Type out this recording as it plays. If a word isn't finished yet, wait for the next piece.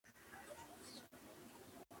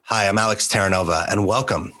Hi, I'm Alex Terranova, and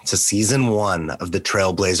welcome to Season 1 of the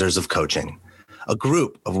Trailblazers of Coaching, a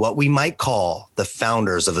group of what we might call the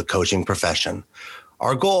founders of the coaching profession.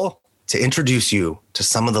 Our goal, to introduce you to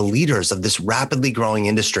some of the leaders of this rapidly growing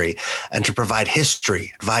industry and to provide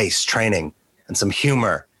history, advice, training, and some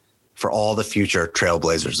humor for all the future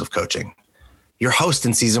Trailblazers of Coaching. Your host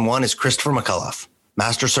in Season 1 is Christopher McCullough,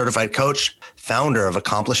 Master Certified Coach, founder of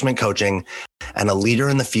Accomplishment Coaching, and a leader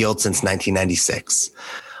in the field since 1996.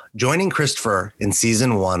 Joining Christopher in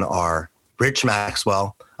Season 1 are Rich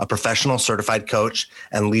Maxwell, a professional certified coach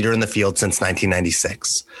and leader in the field since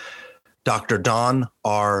 1996. Dr. Dawn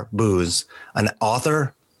R. Booz, an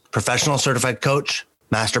author, professional certified coach,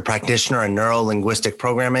 master practitioner in neuro-linguistic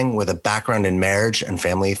programming with a background in marriage and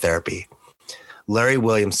family therapy. Larry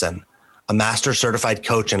Williamson, a master certified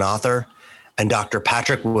coach and author, and Dr.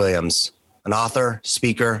 Patrick Williams, an author,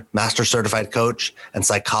 speaker, master certified coach, and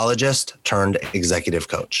psychologist turned executive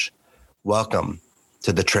coach. Welcome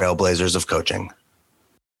to the Trailblazers of Coaching.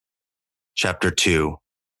 Chapter 2,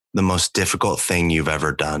 the most difficult thing you've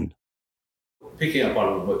ever done. Picking up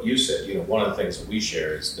on what you said, one of the things that we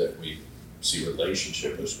share is that we see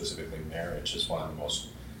relationship, or specifically marriage, as one of the most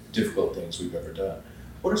difficult things we've ever done.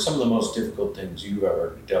 What are some of the most difficult things you've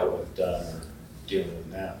ever dealt with, done, or dealing with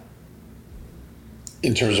now?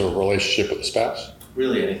 In terms of a relationship with a spouse?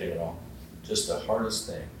 Really anything at all. Just the hardest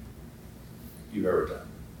thing you've ever done.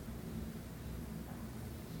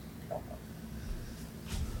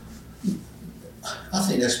 I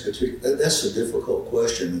think that's a difficult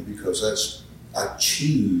question because I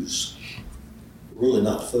choose really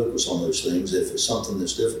not to focus on those things. If it's something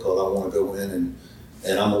that's difficult, I want to go in and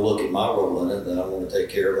I'm going to look at my role in it, and I want to take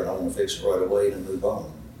care of it, I want to fix it right away and move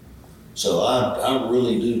on. So I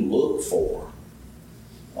really do look for,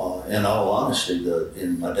 in all honesty,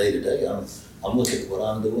 in my day-to-day, I'm looking at what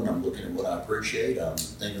I'm doing, I'm looking at what I appreciate, I'm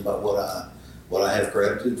thinking about what I have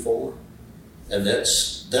gratitude for, and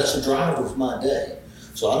that's a driver of my day.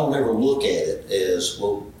 So I don't ever look at it as,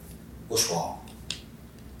 well, what's wrong?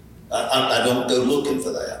 I don't go looking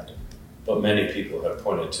for that. But many people have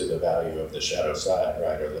pointed to the value of the shadow side,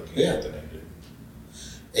 right, or looking at the negative.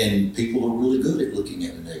 And people are really good at looking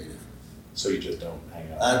at the negative. So you just don't hang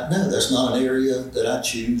out? No, that's not an area that I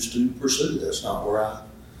choose to pursue. That's not where I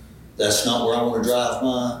want to drive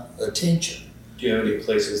my attention. Do you have any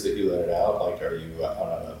places that you let it out? Like, are you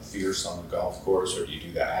on a fierce on the golf course, or do you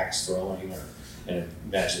do the axe throwing, and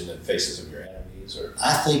imagine the faces of your enemies? Or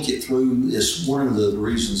I think it through. It's one of the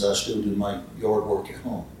reasons I still do my yard work at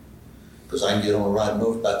home, because I can get on a ride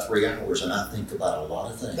mower about 3 hours and I think about a lot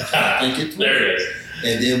of things. I think it through. There it is.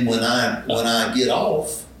 And then when I get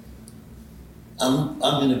off,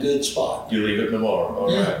 I'm in a good spot. You leave it in the mower. All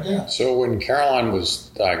right. Yeah. So when Caroline was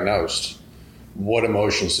diagnosed, what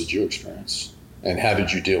emotions did you experience, and how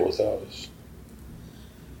did you deal with those?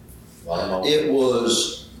 It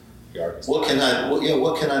was, what can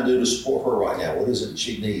I do to support her right now? What is it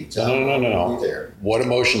she needs? No. Be there. What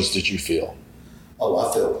emotions did you feel? Oh,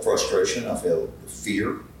 I felt frustration. I felt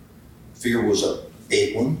fear. Fear was a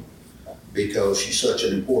big one because she's such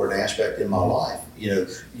an important aspect in my life.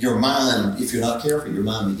 Your mind, if you're not careful, your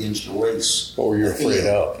mind begins to race. What were you afraid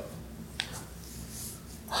of?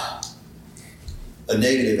 A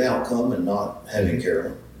negative outcome and not having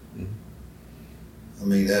Carolyn. I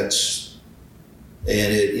mean, that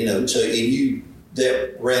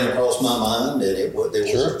ran across my mind, and there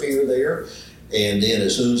was a fear there. And then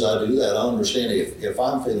as soon as I do that, I understand if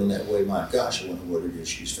I'm feeling that way, my gosh, I wonder what it is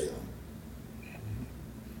she's feeling.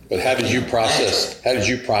 But how did you process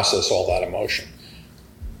all that emotion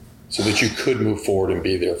so that you could move forward and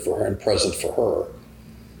be there for her and present for her?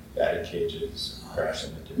 Batting cages,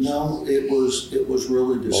 crashing the dish. No, it was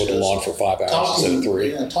really disgusting. Mowed the lawn for 5 hours instead of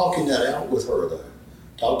 3. Yeah, talking that out with her though.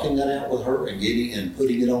 Talking that out with her and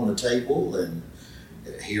putting it on the table and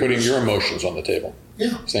putting your emotions on the table.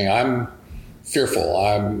 Yeah. Saying, I'm fearful.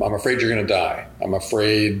 I'm afraid you're going to die. I'm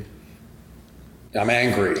afraid. I'm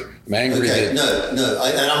angry. Okay.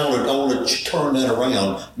 I want to turn that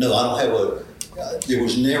around. No, I don't have there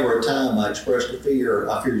was never a time I expressed a fear.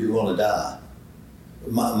 I fear you're going to die.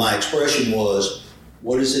 My expression was,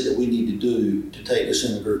 what is it that we need to do to take us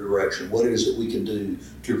in a good direction? What is it we can do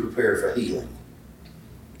to prepare for healing?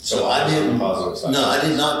 So I did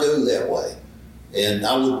not go that way. And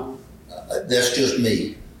I would, that's just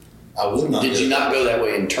me. I would not. Did you not go that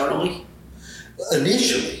way internally?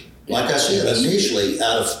 Initially. Like I said, initially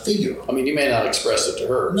out of fear. I mean, you may not express it to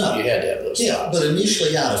her. No. You had to have those thoughts. But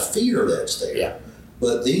initially out of fear that's there. Yeah.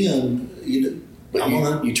 But then, I'm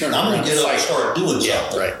going to get up and start doing something.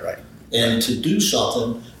 Yeah, right. And to do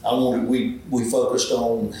something, We focused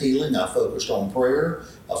on healing. I focused on prayer.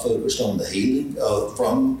 I focused on the healing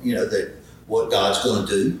from that what God's going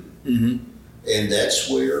to do, and that's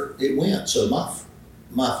where it went. So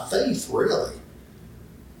my faith really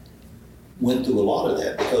went through a lot of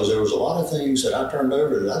that, because there was a lot of things that I turned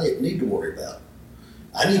over that I didn't need to worry about.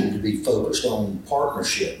 I needed to be focused on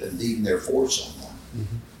partnership and being there for someone,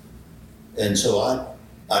 and so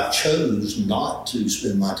I chose not to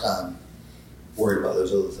spend my time worried about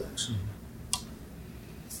those other things.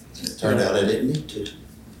 And it turned out I didn't need to.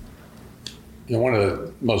 One of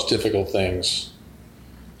the most difficult things,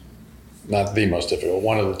 not the most difficult,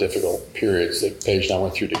 one of the difficult periods that Paige and I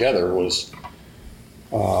went through together was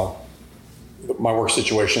my work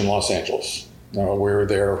situation in Los Angeles. We were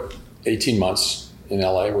there 18 months in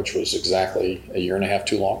LA, which was exactly a year and a half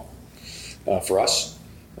too long for us.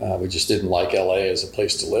 We just didn't like LA as a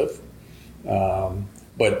place to live.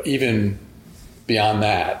 But even beyond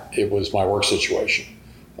that, it was my work situation.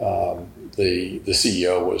 The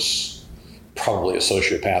CEO was probably a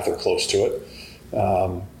sociopath or close to it.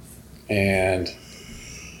 And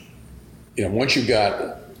once you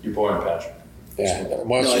got... You're born, Patrick. Yeah.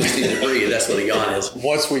 No, I just need to agree. That's what a yawn is.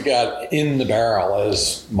 Once we got in the barrel,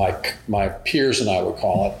 as my peers and I would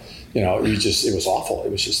call it, it was awful.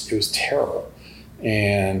 It was terrible.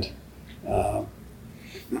 And,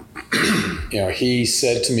 he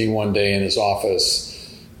said to me one day in his office,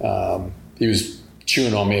 he was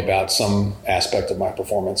chewing on me about some aspect of my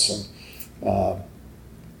performance, and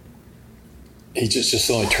he just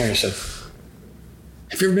suddenly turned and said,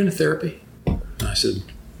 "Have you ever been to therapy?" And I said,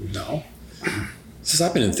 "No." He says,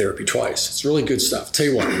 "I've been in therapy twice. It's really good stuff. Tell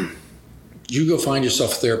you what, you go find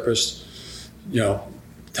yourself a therapist,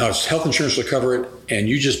 health insurance will cover it, and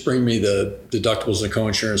you just bring me the deductibles and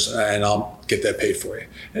co-insurance, and I'll get that paid for you.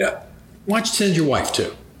 Why don't you send your wife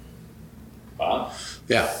too?" Wow.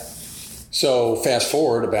 Yeah. So fast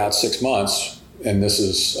forward about 6 months, and this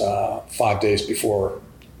is 5 days before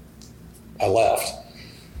I left.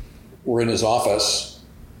 We're in his office,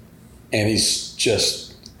 and he's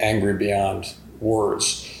just angry beyond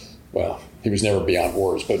words. Well, he was never beyond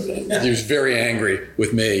words, but he was very angry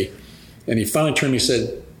with me. And he finally turned to me and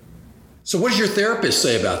said, "So what does your therapist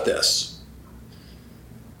say about this?"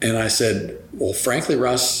 And I said, "Well, frankly,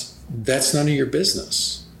 Russ, that's none of your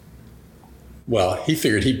business." Well, he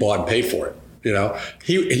figured he bought and paid for it.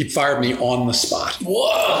 He fired me on the spot.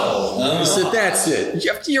 Whoa! He said, "That's it.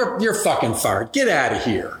 You're fucking fired. Get out of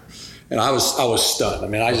here." And I was stunned. I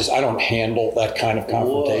mean, I don't handle that kind of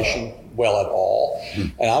confrontation well at all.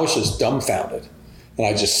 And I was just dumbfounded. And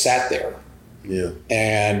I just sat there. Yeah.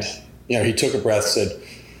 And he took a breath, said,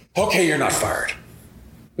 "Okay, you're not fired.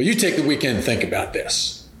 But you take the weekend and think about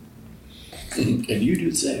this." And you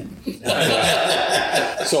do the same.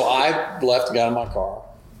 So I left, got in my car,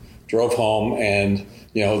 drove home, and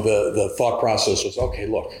the thought process was, okay,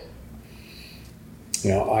 look,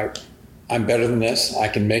 I'm better than this. I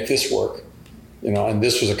can make this work. And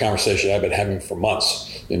this was a conversation I've been having for months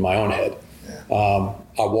in my own head. I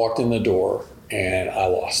walked in the door and I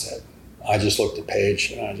lost it. I just looked at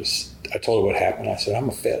Paige and I told her what happened. I said, "I'm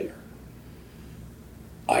a failure."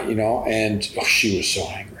 And she was so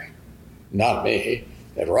angry. Not at me,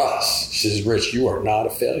 at Russ. She says, "Rich, you are not a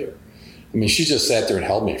failure." I mean, she just sat there and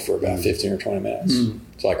held me for about 15 or 20 minutes.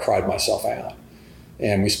 So I cried myself out.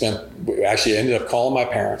 And we actually ended up calling my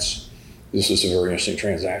parents. This was a very interesting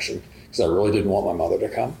transaction because I really didn't want my mother to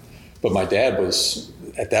come. But my dad was,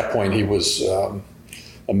 at that point, he was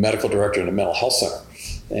a medical director in a mental health center.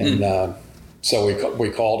 And so we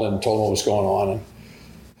called and told him what was going on.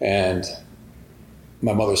 And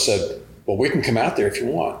my mother said, "Well, we can come out there if you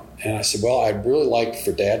want." And I said, "Well, I'd really like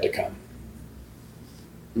for Dad to come."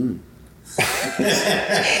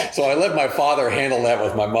 So I let my father handle that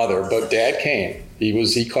with my mother, but Dad came.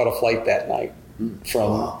 He caught a flight that night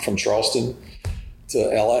from Charleston to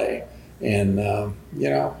LA. And,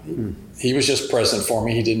 he was just present for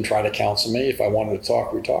me. He didn't try to counsel me. If I wanted to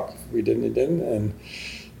talk, we talked. If we didn't, he didn't. And,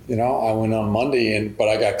 I went on Monday, but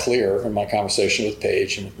I got clear in my conversation with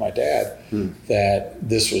Paige and with my dad that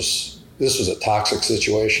this was a toxic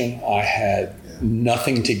situation. I had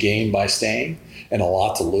nothing to gain by staying and a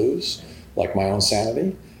lot to lose, like my own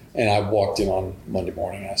sanity. And I walked in on Monday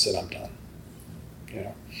morning and I said, "I'm done."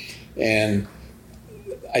 And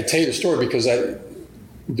I tell you the story because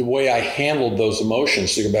the way I handled those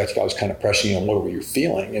emotions, to go back to, I was kind of pressing on what were you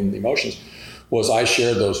feeling and the emotions, was I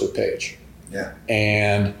shared those with Paige. Yeah.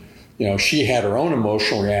 And, she had her own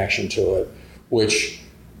emotional reaction to it, which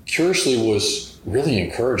curiously was really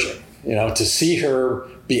encouraging, to see her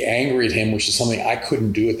be angry at him, which is something I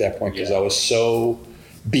couldn't do at that point because I was so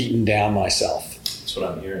beaten down myself. That's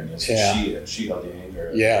what I'm hearing. Is Yeah. she held the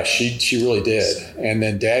anger. Yeah, she really did. And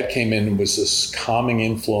then Dad came in and was this calming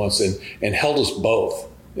influence and held us both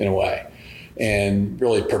in a way, and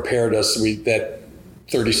really prepared us. That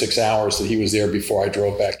 36 hours that he was there before I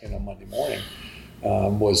drove back in on Monday morning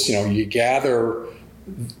was, you gather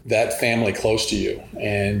that family close to you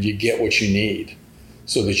and you get what you need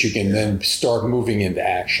so that you can then start moving into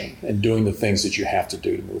action and doing the things that you have to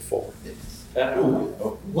do to move forward.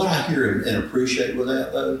 What I hear and appreciate with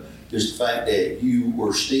that, though, is the fact that you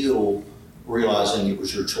were still realizing it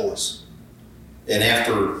was your choice. And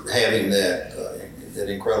after having that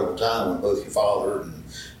incredible time with both your father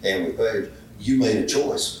and with Paige, you made a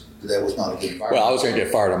choice. That was not a good environment. Well, I was going to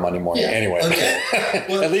get fired on Monday morning anyway. Okay.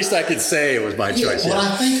 Well, at least I could say it was my choice. When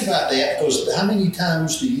I think about that, because how many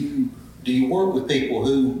times do you work with people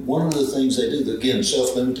who, one of the things they do, again,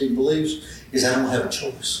 self-limiting beliefs, is I don't have a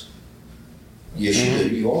choice. Yes, you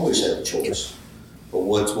do. You always have a choice. But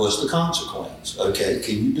what's the consequence? Okay,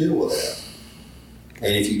 can you deal with that?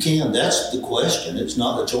 And if you can, that's the question. It's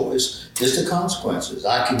not a choice. It's the consequences.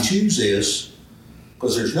 I can choose this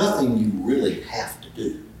because there's nothing you really have to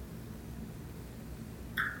do.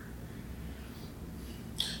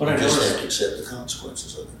 What You I just noticed, have to accept the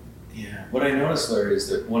consequences of it. yeah. What I noticed, Larry, is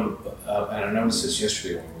that and I noticed this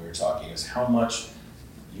yesterday when we were talking, is how much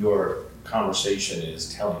your conversation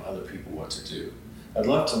is telling other people what to do. I'd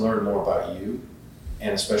love to learn more about you,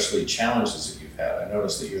 and especially challenges that you've had. I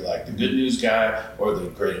noticed that you're like the good news guy or the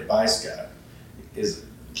great advice guy. Is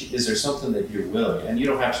there something that you're willing, and you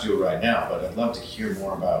don't have to do it right now, but I'd love to hear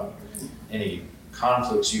more about any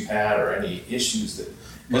conflicts you've had or any issues that.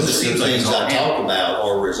 Most of the things I talk about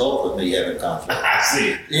are a result of me having conflict. I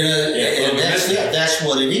see. And that's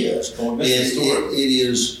what it is. It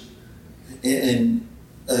is, and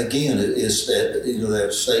again, it's that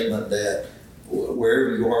that statement that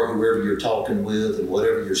wherever you are, whoever you're talking with, and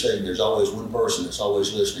whatever you're saying, there's always one person that's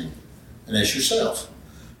always listening, and that's yourself.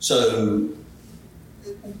 So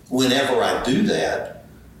whenever I do that,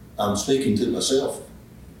 I'm speaking to myself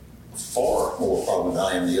far more probably than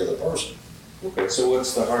I am the other person. Okay, so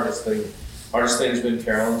what's the hardest thing? Hardest thing's been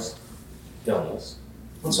Carolyn's illness.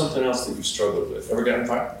 What's something else that you've struggled with? Ever gotten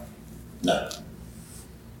fired? No.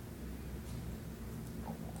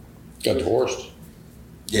 Got divorced.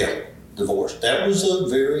 Yeah, divorce. That was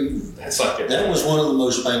that was one of the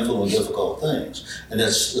most painful and difficult things. And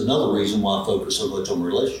that's another reason why I focus so much on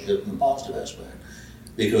relationship and the positive aspect.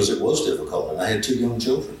 Because it was difficult, and I had 2 young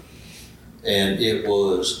children. And it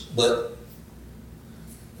was, but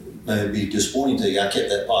it may be disappointing to you, I kept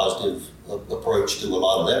that positive approach to a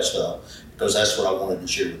lot of that stuff because that's what I wanted to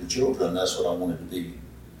share with the children. That's what I wanted to be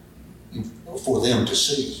for them to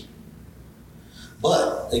see.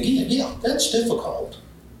 But again, yeah, that's difficult.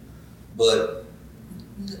 But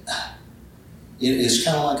it's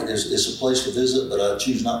kind of like it's a place to visit, but I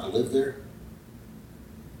choose not to live there.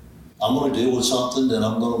 I'm going to deal with something, then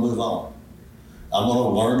I'm going to move on. I'm going to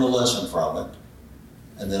learn a lesson from it,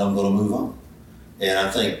 and then I'm going to move on. And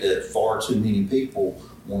I think that far too many people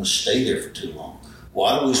want to stay there for too long.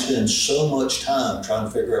 Why do we spend so much time trying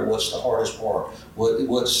to figure out what's the hardest part?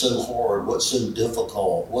 What's so hard? What's so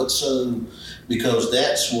difficult? Because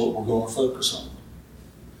that's what we're going to focus on.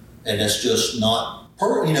 And that's just not,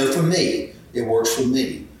 for me, it works for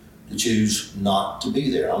me to choose not to be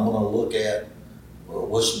there. I'm going to look at, well,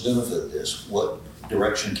 what's the benefit of this? What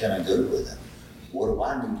direction can I go with it? What do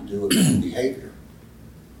I need to do with my own behavior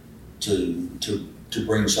to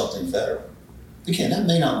bring something better? Again, that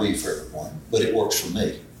may not be for everyone, but it works for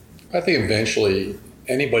me. I think eventually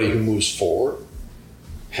anybody who moves forward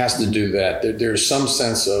has to do that. There's some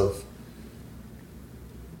sense of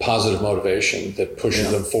positive motivation that pushes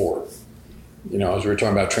them forward. As we were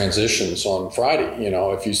talking about transitions on Friday,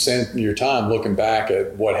 if you spend your time looking back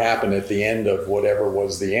at what happened at the end of whatever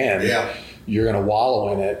was the end, you're going to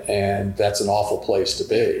wallow in it, and that's an awful place to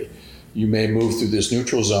be. You may move through this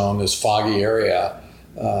neutral zone, this foggy area,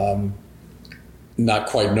 not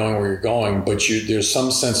quite knowing where you're going, but there's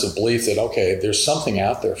some sense of belief that, okay, there's something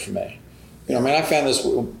out there for me. I found this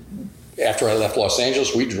after I left Los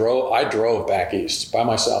Angeles. I drove back east by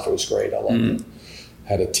myself. It was great. I loved it.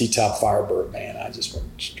 Had a T-top Firebird, man. I just went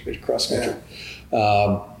straight across country.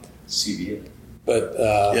 CBA. But,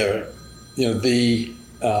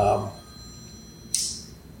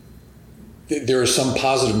 there is some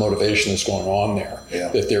positive motivation that's going on there,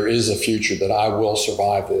 that there is a future, that I will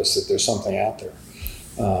survive this, that there's something out there.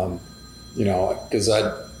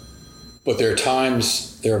 But there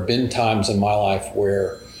have been times in my life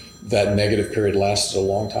where that negative period lasted a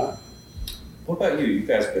long time. What about you? You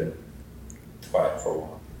guys been quiet for a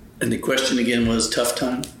while. And the question again was tough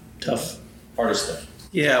time? Tough? Hardest thing.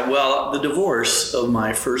 Yeah, well, the divorce of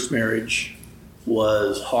my first marriage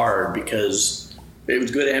was hard because it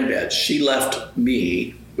was good and bad. She left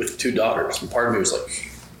me with 2 daughters, and part of me was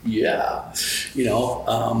like, yeah,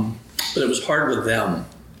 but it was hard with them.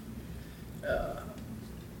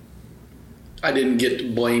 I didn't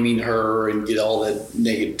get blaming her and get all that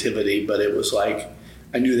negativity, but it was like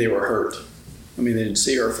I knew they were hurt. I mean, they didn't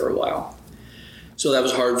see her for a while. So that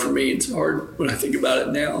was hard for me. It's hard when I think about it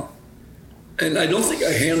now. And I don't think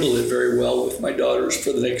I handled it very well with my daughters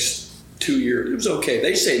for the next 2 years. It was okay.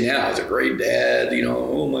 They say now, I was a great dad,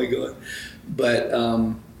 oh my God. But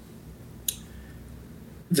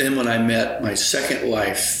then when I met my second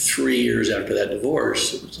wife 3 years after that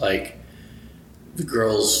divorce, it was like the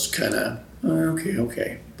girls kind of,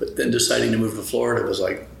 okay. But then deciding to move to Florida was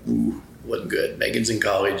like, ooh, wasn't good. Megan's in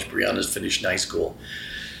college. Brianna's finished high school.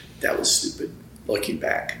 That was stupid. Looking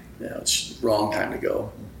back, it's the wrong time to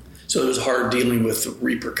go. So it was hard dealing with the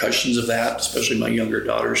repercussions of that, especially my younger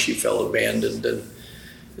daughter. She felt abandoned and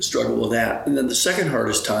struggled with that. And then the second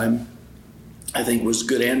hardest time, I think was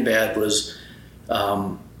good and bad, was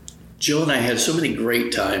Jill and I had so many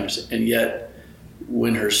great times, and yet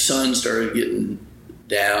when her son started getting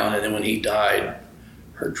down, and then when he died,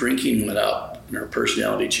 her drinking went up and her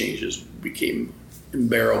personality changes became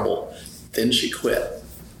unbearable. Then she quit.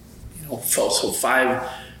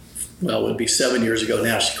 So it would be 7 years ago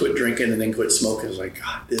now, she quit drinking and then quit smoking. I was like,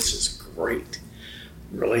 God, this is great.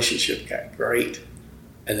 Relationship got great.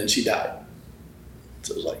 And then she died.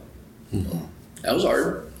 So it was like, that was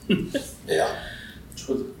hard. Yeah.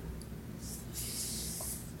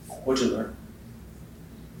 What'd you learn?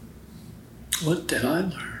 What did I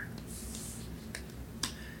learn?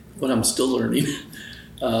 What I'm still learning.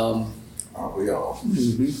 Aren't we all?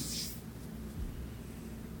 Mm-hmm.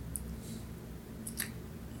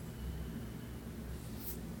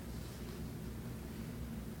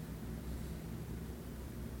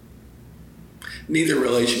 Neither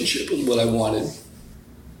relationship was what I wanted.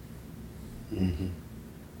 Mm-hmm.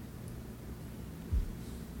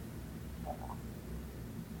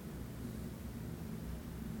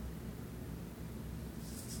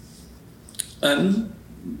 And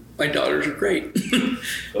my daughters are great. Good.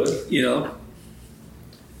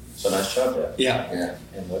 So nice job, Dad. Yeah. Yeah.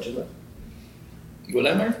 And what'd you learn? What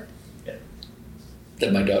I learned? Yeah.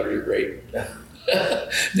 That my daughters are great. Yeah.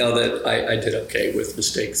 Now that I did okay with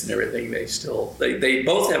mistakes and everything, they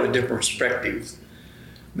both have a different perspective.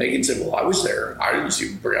 Megan said, well, I was there. I didn't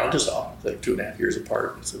see Brianna saw like 2.5 years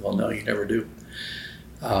apart. I said, well, no, you never do.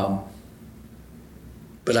 But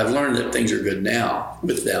I've learned that things are good now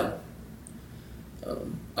with them.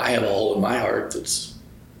 I have a hole in my heart that's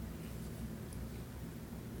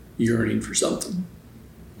yearning for something.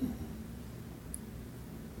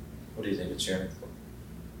 What do you think it's yearning for?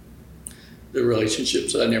 The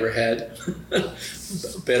relationships that I never had. A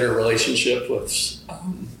better relationship with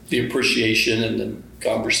the appreciation and the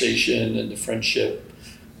conversation and the friendship.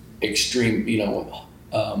 Extreme,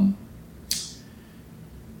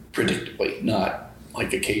 predictably, not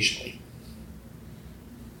like occasionally.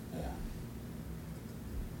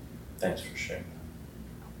 Thanks for sharing.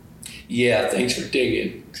 Yeah, thanks for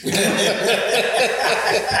digging. That's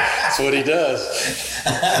what he does.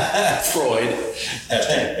 Freud.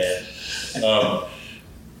 On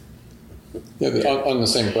the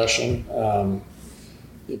same question,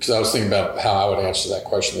 because I was thinking about how I would answer that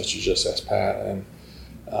question that you just asked, Pat, and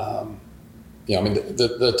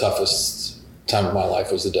the toughest time of my life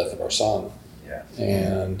was the death of our son. Yeah.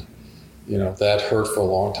 And that hurt for a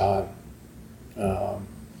long time,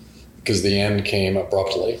 because the end came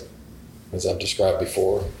abruptly, as I've described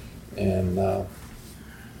before, and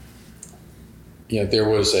there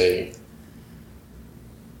was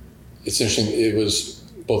it's interesting. It was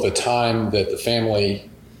both a time that the family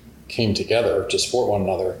came together to support one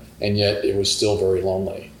another, and yet it was still very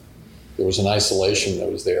lonely. There was an isolation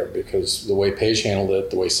that was there because the way Paige handled it,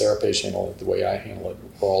 the way Sarah Paige handled it, the way I handled it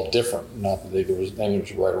were all different. Not that there was anything that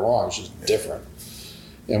was right or wrong, it was just different.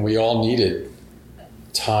 And we all needed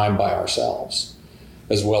time by ourselves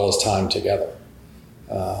as well as time together.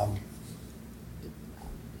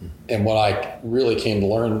 And what I really came to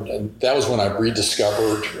learn, and that was when I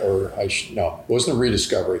rediscovered, it wasn't a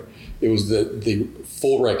rediscovery. It was the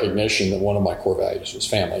full recognition that one of my core values was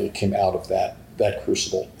family. It came out of that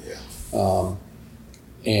crucible. Yeah.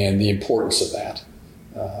 And the importance of that.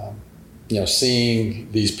 Seeing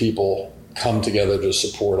these people come together to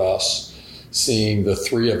support us, seeing the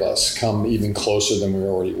three of us come even closer than we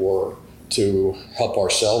already were to help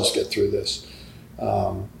ourselves get through this.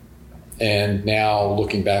 And now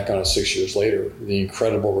looking back on it 6 years later, the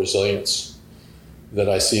incredible resilience that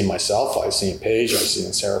I see in myself, I see in Paige, I see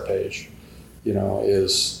in Sarah Page,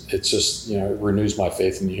 it's just, it renews my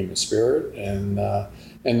faith in the human spirit and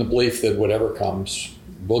the belief that whatever comes,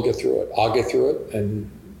 we'll get through it. I'll get through it. And,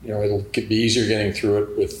 it'll be easier getting through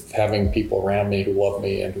it with having people around me who love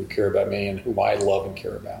me and who care about me and who I love and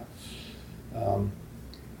care about.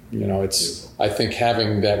 I think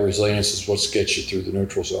having that resilience is what gets you through the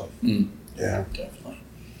neutral zone. Yeah, definitely.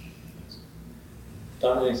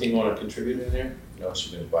 Don, anything you want to contribute in there? No,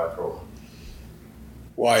 she's been quiet for a while.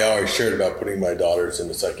 Well, I always shared about putting my daughters in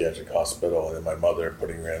the psychiatric hospital and then my mother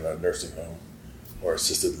putting her in a nursing home or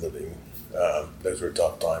assisted living. Those were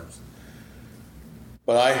tough times.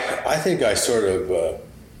 But I think I sort of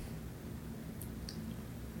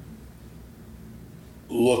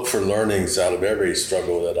look for learnings out of every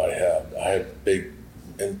struggle that I have. I have big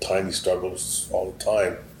and tiny struggles all the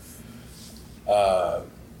time.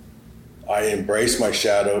 I embrace my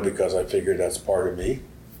shadow because I figured that's part of me,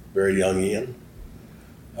 very Jungian.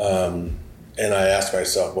 And I ask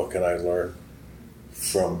myself, what can I learn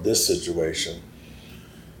from this situation?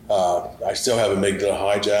 I still have amygdala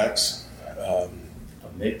hijacks.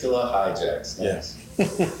 Amygdala hijacks. Nice.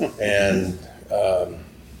 Yes. And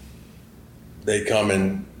they come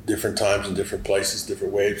in different times and different places,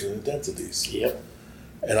 different waves and intensities. Yep.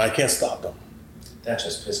 And I can't stop them. That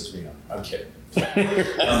just pisses me off. I'm kidding.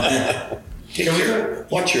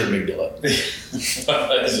 What's your amygdala?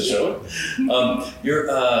 Is it showing?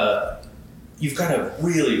 You've got a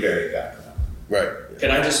really varied background. Right.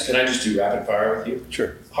 Can I just do rapid fire with you?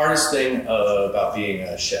 Sure. Hardest thing about being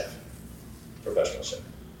a chef, professional chef?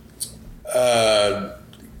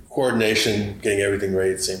 Coordination, getting everything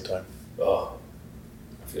ready at the same time. Oh,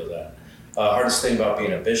 I feel that. Hardest thing about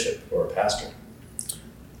being a bishop or a pastor?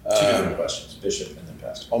 Two different questions, bishop and then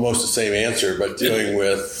pastor. Almost the same answer, but dealing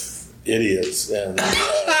with idiots. And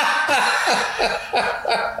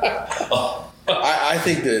I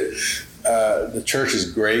think that the church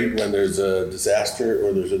is great when there's a disaster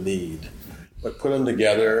or there's a need. But put them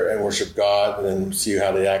together and worship God and then see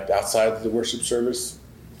how they act outside of the worship service.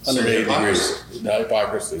 180 degrees. Not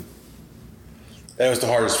hypocrisy. That was the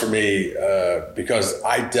hardest for me because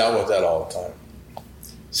I dealt with that all the time.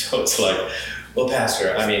 So it's like, well,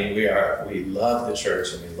 Pastor, I mean, we love the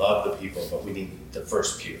church and we love the people, but we need the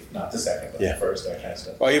first pew, not the second, but the first, that kind of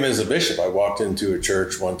stuff. Well, even as a bishop, I walked into a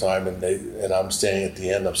church one time and I'm standing at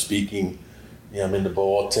the end, I'm speaking, I'm in the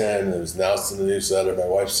bulletin, and it was announced in the newsletter, my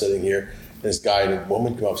wife's sitting here, and this guy and a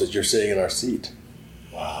woman come up and says, "You're sitting in our seat."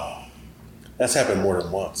 Wow. That's happened more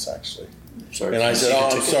than once, actually. Sorry, and I said, "Oh,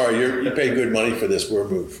 I'm sorry, you paid good money for this, we'll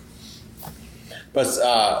move." But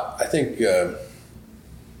I think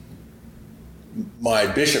my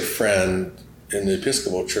bishop friend in the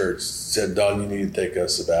Episcopal Church said, "Don, you need to take a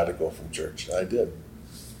sabbatical from church." And I did.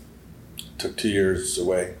 Took 2 years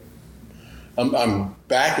away. I'm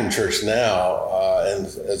back in church now, and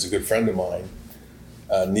as a good friend of mine,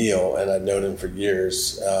 Neil, and I've known him for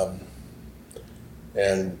years.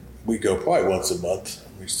 And we go probably once a month.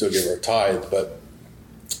 We still give our tithe, but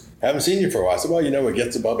I haven't seen you for a while. I said, "Well, it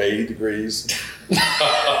gets above 80 degrees,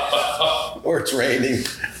 or it's raining.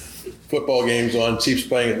 Football games on, Chiefs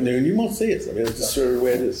playing at noon. You won't see it. I mean, it's just sort of the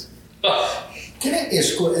way it is." Can I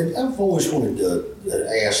ask, I've always wanted to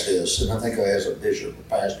ask this, and I think I asked a bishop or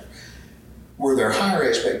pastor. Were there higher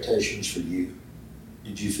expectations for you,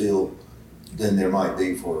 did you feel, than there might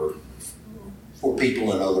be for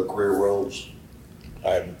people in other career roles?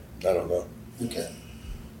 I don't know. Okay.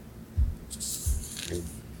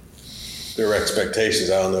 There were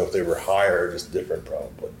expectations. I don't know if they were higher or just different,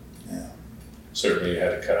 probably. Yeah. Certainly you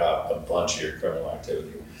had to cut off a bunch of your criminal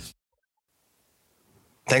activity.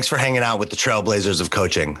 Thanks for hanging out with the Trailblazers of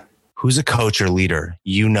Coaching. Who's a coach or leader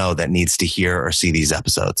you know that needs to hear or see these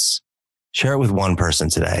episodes? Share it with one person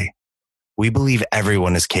today. We believe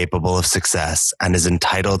everyone is capable of success and is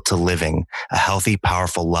entitled to living a healthy,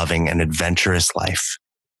 powerful, loving, and adventurous life.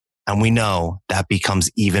 And we know that becomes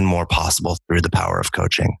even more possible through the power of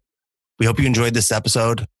coaching. We hope you enjoyed this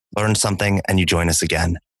episode, learned something, and you join us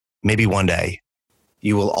again. Maybe one day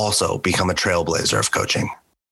you will also become a trailblazer of coaching.